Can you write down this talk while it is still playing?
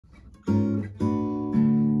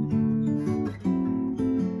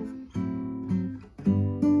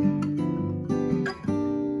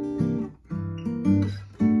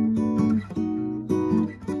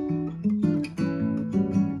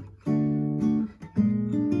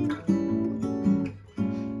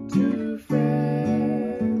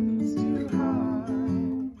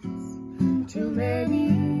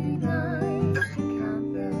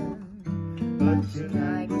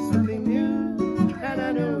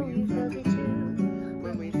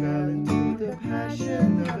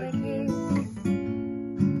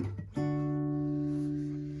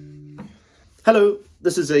Hello,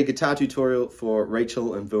 this is a guitar tutorial for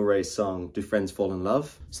Rachael and Vilray's song, Do Friends Fall in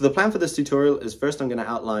Love? So the plan for this tutorial is first I'm going to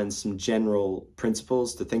outline some general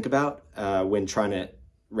principles to think about when trying to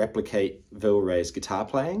replicate Vilray's guitar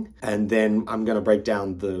playing. And then I'm going to break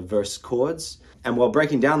down the verse chords. And while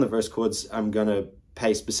breaking down the verse chords, I'm going to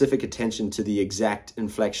pay specific attention to the exact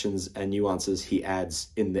inflections and nuances he adds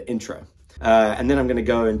in the intro. And then I'm going to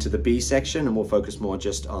go into the B section and we'll focus more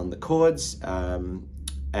just on the chords.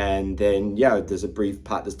 And then, yeah, there's a brief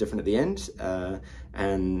part that's different at the end,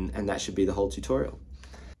 and that should be the whole tutorial.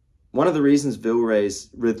 One of the reasons Vilray's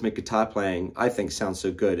rhythmic guitar playing, I think, sounds so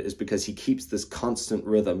good is because he keeps this constant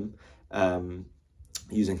rhythm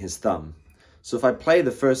using his thumb. So if I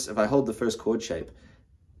hold the first chord shape,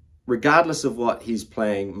 regardless of what he's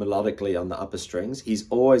playing melodically on the upper strings, he's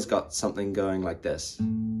always got something going like this.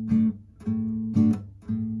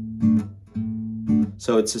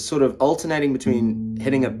 So it's a sort of alternating between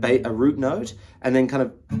hitting a root note and then kind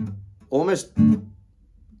of almost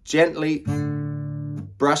gently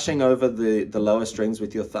brushing over the lower strings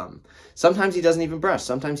with your thumb. Sometimes he doesn't even brush.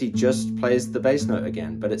 Sometimes he just plays the bass note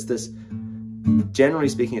again. But it's this, generally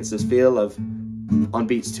speaking, it's this feel of on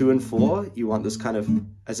beats 2 and 4, you want this kind of,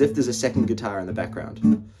 as if there's a second guitar in the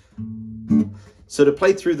background. So to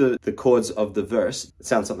play through the chords of the verse, it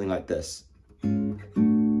sounds something like this.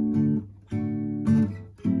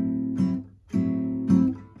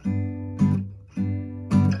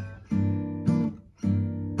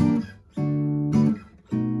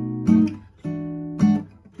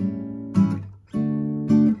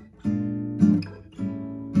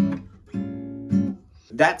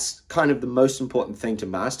 That's kind of the most important thing to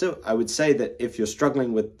master. I would say that if you're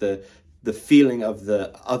struggling with the feeling of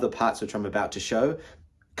the other parts which I'm about to show,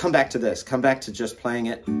 come back to this. Come back to just playing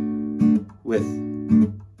it with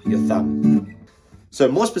your thumb. So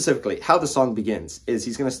more specifically, how the song begins is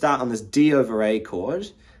he's going to start on this D over A chord.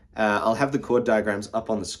 I'll have the chord diagrams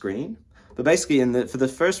up on the screen. But basically, for the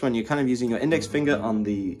first one, you're kind of using your index finger on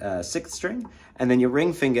the 6th string, and then your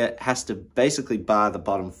ring finger has to basically bar the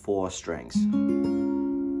bottom 4 strings.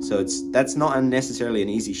 So that's not necessarily an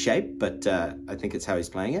easy shape, but I think it's how he's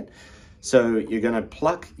playing it. So you're going to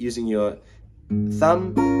pluck using your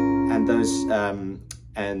thumb and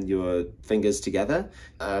and your fingers together.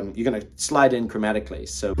 You're going to slide in chromatically.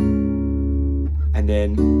 So and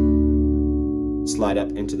then slide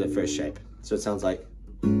up into the first shape. So it sounds like.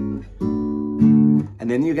 And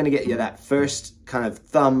then you're going to get that first kind of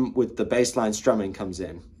thumb with the bass line strumming comes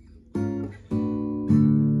in.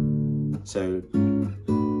 So.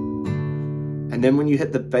 And then when you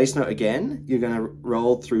hit the bass note again, you're going to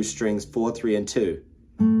roll through strings 4, 3, and 2.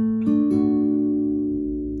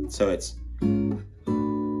 So it's... And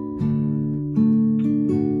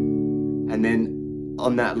then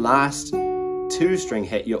on that last 2 string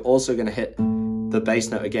hit, you're also going to hit the bass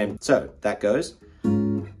note again. So that goes.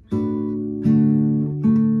 And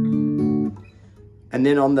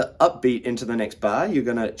then on the upbeat into the next bar, you're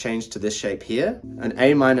going to change to this shape here, an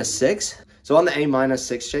A minor 6. So on the A minor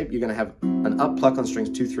 6 shape, you're going to have an up pluck on strings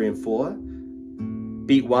 2, 3, and 4.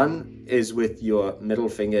 Beat 1 is with your middle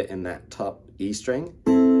finger in that top E string.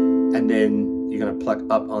 And then you're going to pluck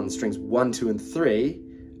up on strings 1, 2, and 3,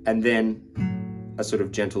 and then a sort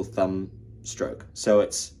of gentle thumb stroke. So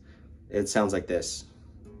it sounds like this.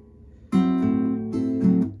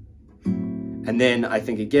 And then I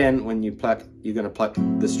think again, when you pluck, you're going to pluck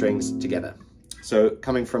the strings together. So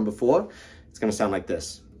coming from before, it's going to sound like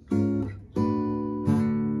this.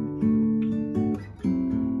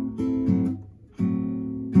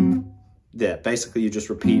 Yeah, basically you just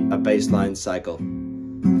repeat a bass line cycle.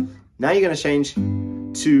 Now you're going to change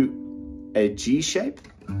to a G shape,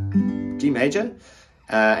 G major,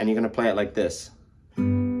 and you're going to play it like this.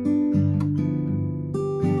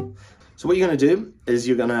 So what you're going to do is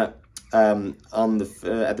you're going to,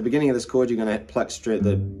 at the beginning of this chord, you're going to pluck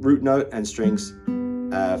the root note and strings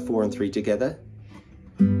 4 and 3 together.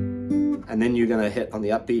 And then you're going to hit on the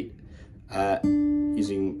upbeat, I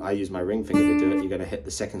use my ring finger to do it, you're going to hit the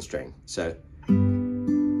 2nd string. So,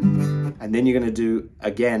 and then you're going to do,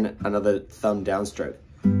 again, another thumb downstroke.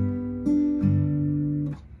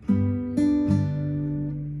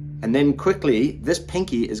 And then quickly, this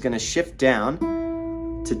pinky is going to shift down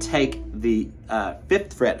to take the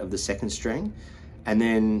 5th fret of the 2nd string, and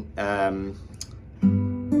then,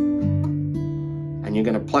 and you're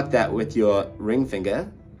going to pluck that with your ring finger.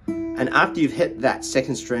 And after you've hit that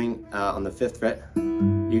 2nd string on the 5th fret,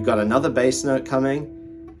 you've got another bass note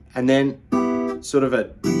coming, and then sort of a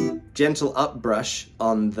gentle up brush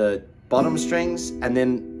on the bottom strings, and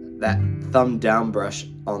then that thumb down brush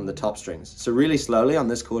on the top strings. So really slowly on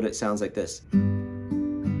this chord, it sounds like this.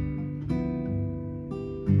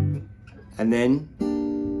 And then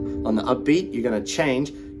on the upbeat, you're going to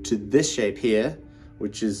change to this shape here,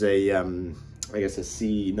 which is a, I guess a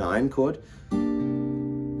C9 chord.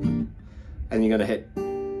 And you're going to hit,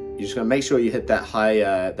 you're just going to make sure you hit that high,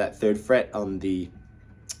 that 3rd fret on the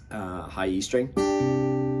high E string.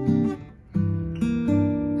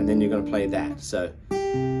 And then you're going to play that. So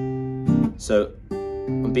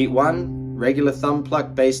on beat 1, regular thumb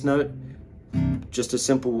pluck bass note, just a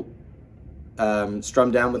simple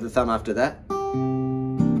strum down with the thumb after that.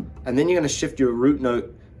 And then you're going to shift your root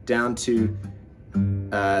note down to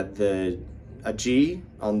a G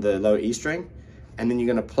on the low E string, and then you're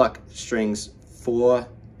going to pluck strings 4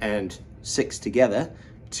 and 6 together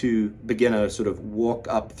to begin a sort of walk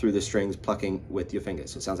up through the strings, plucking with your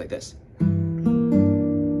fingers. So it sounds like this.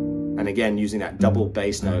 And again, using that double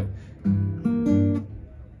bass note.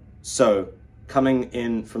 So coming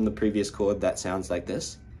in from the previous chord, that sounds like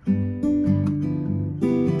this.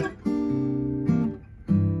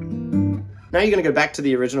 Now you're going to go back to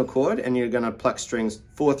the original chord and you're going to pluck strings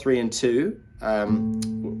 4, 3, and 2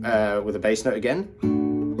 with a bass note again.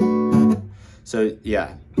 So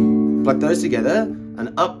yeah, pluck those together,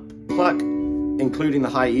 an up pluck including the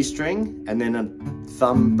high E string, and then a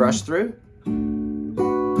thumb brush through.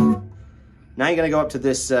 Now you're going to go up to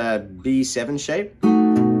this B7 shape,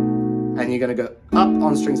 and you're going to go up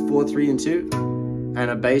on strings 4, 3, and 2,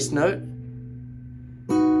 and a bass note,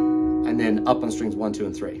 and then up on strings 1, 2,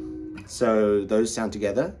 and 3. So those sound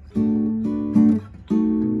together.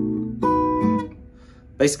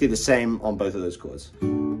 Basically the same on both of those chords.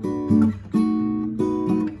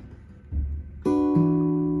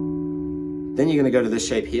 Then you're going to go to this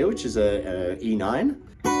shape here, which is a E9.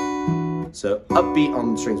 So upbeat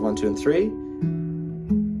on strings 1, 2, and 3.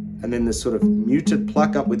 And then this sort of muted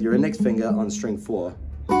pluck up with your index finger on string 4.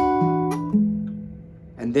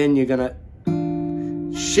 And then you're going to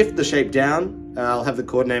shift the shape down. I'll have the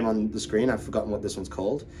chord name on the screen. I've forgotten what this one's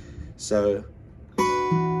called. So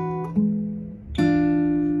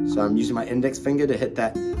I'm using my index finger to hit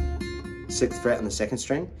that 6th fret on the 2nd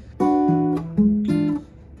string.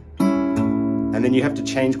 And then you have to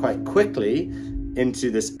change quite quickly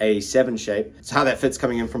into this A7 shape. So how that fits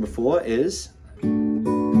coming in from before is,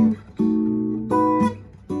 and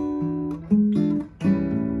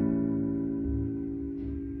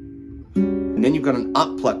then you've got an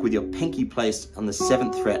up pluck with your pinky placed on the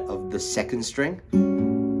 7th fret of the 2nd string.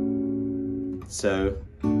 So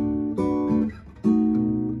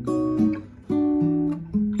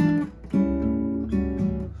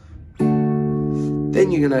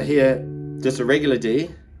then you're gonna hear just a regular D,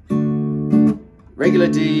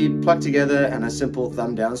 plucked together, and a simple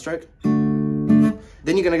thumb downstroke.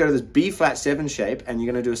 Then you're gonna go to this B flat 7 shape, and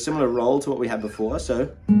you're gonna do a similar roll to what we had before. So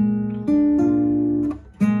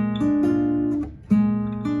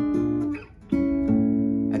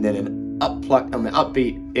and then an up pluck on the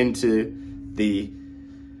upbeat into the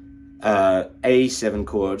A7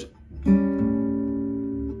 chord.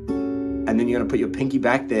 And then you're going to put your pinky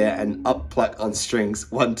back there and up pluck on strings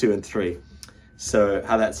 1, 2, and 3. So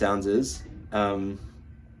how that sounds is, I'll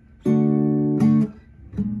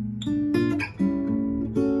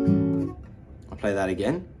play that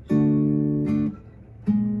again. And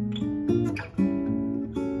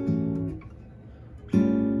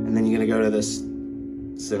then you're going to go to this,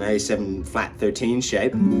 it's an A7 flat 13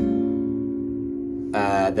 shape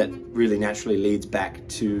that really naturally leads back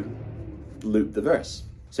to loop the verse.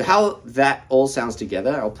 So how that all sounds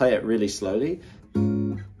together, I'll play it really slowly.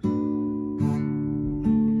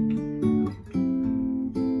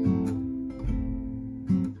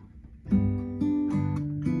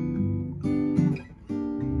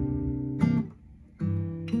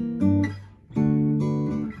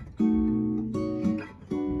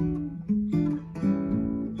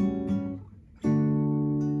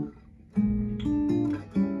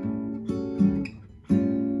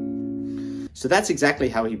 So that's exactly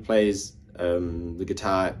how he plays the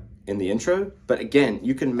guitar in the intro. But again,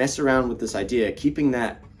 you can mess around with this idea, keeping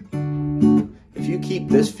that, if you keep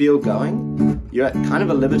this feel going, you're at kind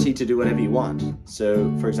of a liberty to do whatever you want.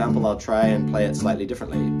 So for example, I'll try and play it slightly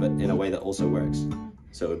differently, but in a way that also works.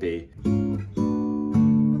 So it would be,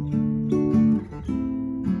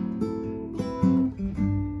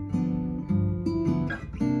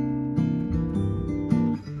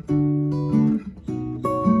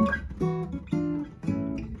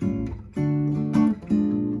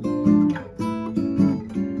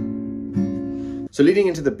 so leading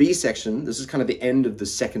into the B section, this is kind of the end of the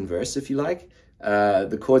 2nd verse, if you like.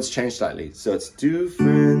 The chords change slightly. So it's do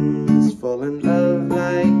friends fall in love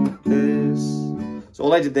like this. So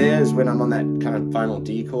all I did there is when I'm on that kind of final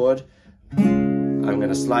D chord, I'm going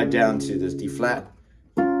to slide down to this D flat.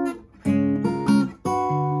 And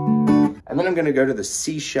then I'm going to go to the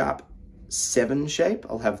C sharp 7 shape.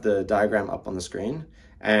 I'll have the diagram up on the screen.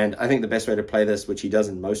 And I think the best way to play this, which he does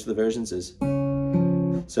in most of the versions, is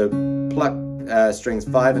so pluck strings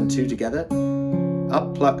 5 and 2 together,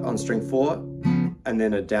 up pluck on string 4, and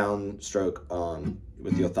then a down stroke on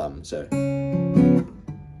with your thumb. So,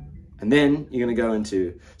 and then you're going to go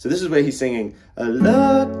into, so this is where he's singing, a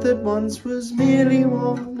love that once was merely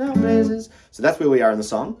warm, now blazes. So that's where we are in the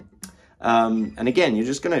song. And again, you're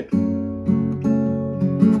just going to,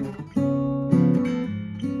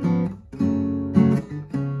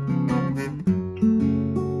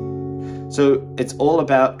 so it's all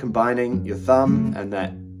about combining your thumb and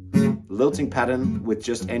that lilting pattern with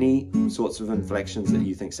just any sorts of inflections that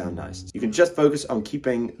you think sound nice. You can just focus on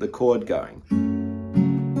keeping the chord going.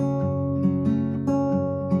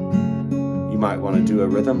 You might want to do a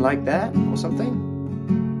rhythm like that or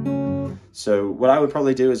something. So what I would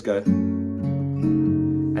probably do is go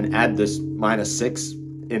and add this -6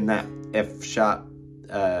 in that F sharp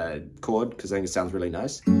chord, because I think it sounds really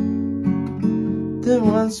nice. There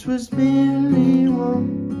once was merely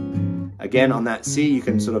one. Again, on that C, you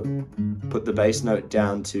can sort of put the bass note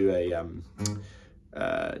down to a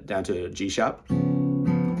G sharp.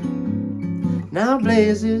 Now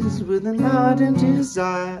blazes with an ardent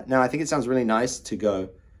desire. Now I think it sounds really nice to go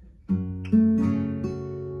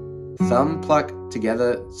thumb pluck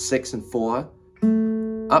together 6 and 4,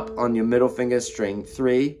 up on your middle finger string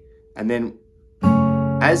 3, and then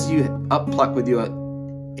as you up pluck with your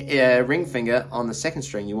ring finger on the second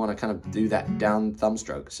string, you want to kind of do that down thumb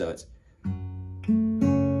stroke. So it's,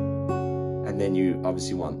 and then you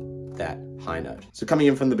obviously want that high note. So coming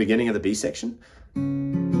in from the beginning of the B section.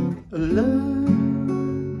 A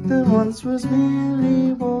love that once was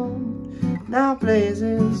merely warm, now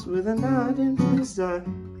blazes with an ardent desire.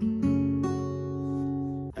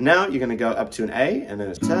 And now you're going to go up to an A, and then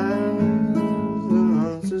it's time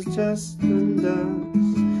once was just undone.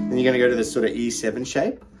 Then you're going to go to this sort of E7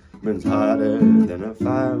 shape. Burns harder than a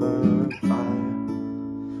fire.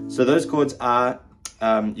 So those chords are,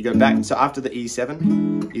 you go back, so after the E7,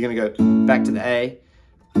 you're going to go back to the A,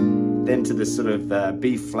 then to this sort of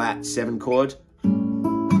B flat 7 chord,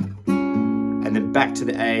 and then back to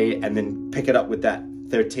the A, and then pick it up with that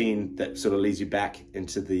 13 that sort of leads you back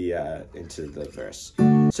into the verse.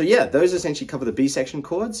 So yeah, those essentially cover the B section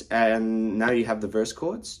chords, and now you have the verse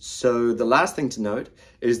chords. So the last thing to note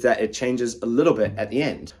is that it changes a little bit at the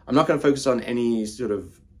end. I'm not going to focus on any sort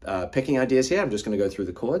of picking ideas here. I'm just going to go through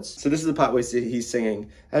the chords. So this is the part where he's singing,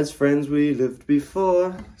 as friends we lived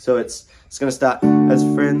before. So it's going to start, as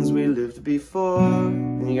friends we lived before.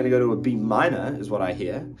 And you're going to go to a B minor, is what I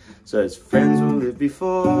hear. So it's friends we'll live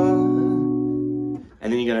before.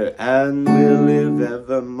 And then you're going to, and we'll live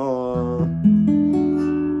evermore.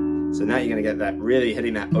 So now you're going to get that really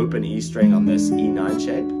hitting that open E string on this E9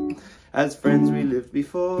 shape. As friends we lived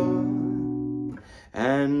before,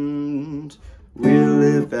 and we'll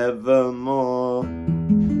live evermore.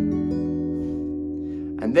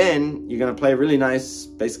 And then you're going to play a really nice,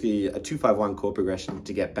 basically a 2-5-1 chord progression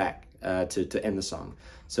to get back to end the song.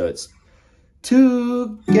 So it's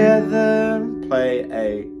together, play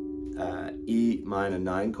a E minor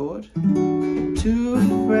 9 chord,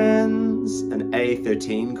 2 friends, an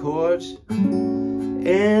A13 chord,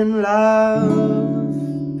 in love,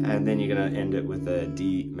 and then you're going to end it with a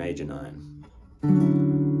D major 9.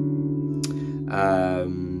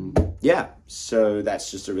 Yeah, so that's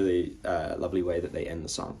just a really lovely way that they end the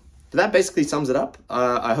song. So that basically sums it up.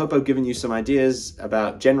 I hope I've given you some ideas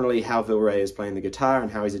about generally how Vilray is playing the guitar and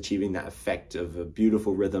how he's achieving that effect of a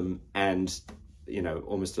beautiful rhythm and, you know,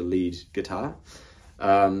 almost a lead guitar.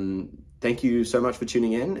 Thank you so much for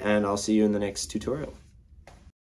tuning in, and I'll see you in the next tutorial.